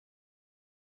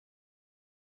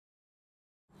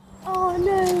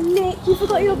You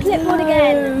forgot your clipboard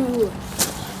again.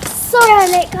 Sorry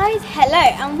I'm late, guys. Hello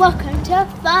and welcome to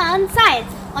Fun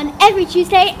Science on every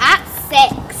Tuesday at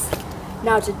 6.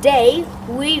 Now today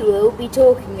we will be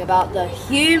talking about the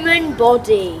human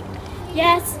body.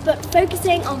 Yes, but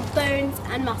focusing on bones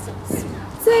and muscles.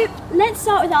 So let's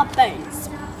start with our bones.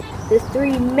 The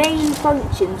three main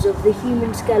functions of the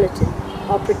human skeleton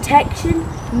are protection,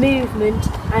 movement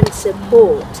and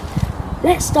support.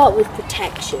 Let's start with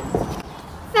protection.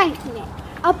 Thank you, Nick.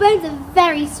 Our bones are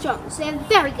very strong, so they're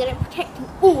very good at protecting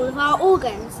all of our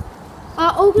organs.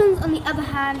 Our organs, on the other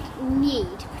hand,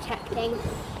 need protecting.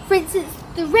 For instance,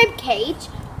 the rib cage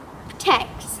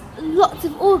protects lots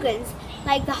of organs,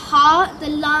 like the heart, the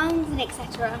lungs, and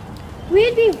etc.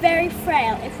 We'd be very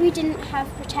frail if we didn't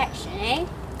have protection, eh?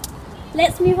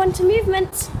 Let's move on to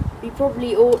movement. We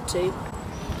probably ought to.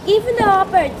 Even though our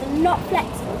bones are not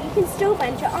flexible, you can still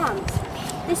bend your arms.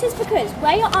 This is because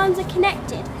where your arms are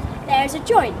connected, there is a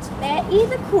joint. They are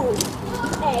either called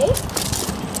a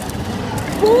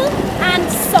ball and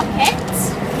socket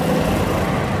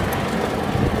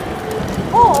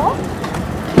or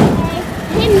a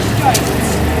hinge joint.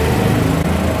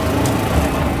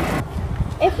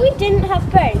 If we didn't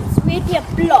have bones, we'd be a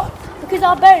blob because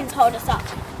our bones hold us up.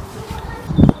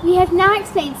 We have now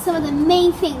explained some of the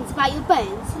main things about your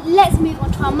bones. Let's move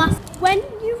on to our muscles. When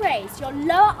you raise your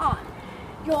lower arm,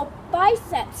 your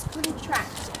biceps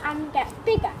contract and get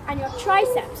bigger and your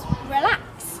triceps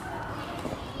relax.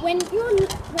 When you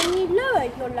lower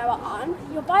your lower arm,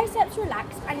 your biceps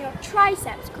relax and your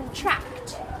triceps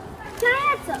contract. Can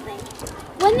I add something?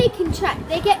 When they contract,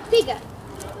 they get bigger,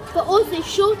 but also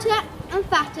shorter and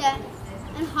fatter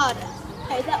and harder.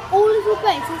 So that all of your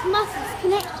bones have muscles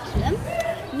connected to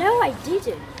them. No, I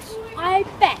didn't. I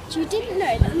bet you didn't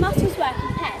know that muscles work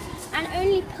in pairs and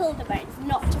only pull the bones,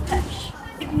 not to push.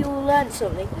 You all learned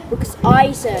something because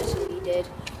I certainly did.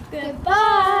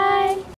 Goodbye!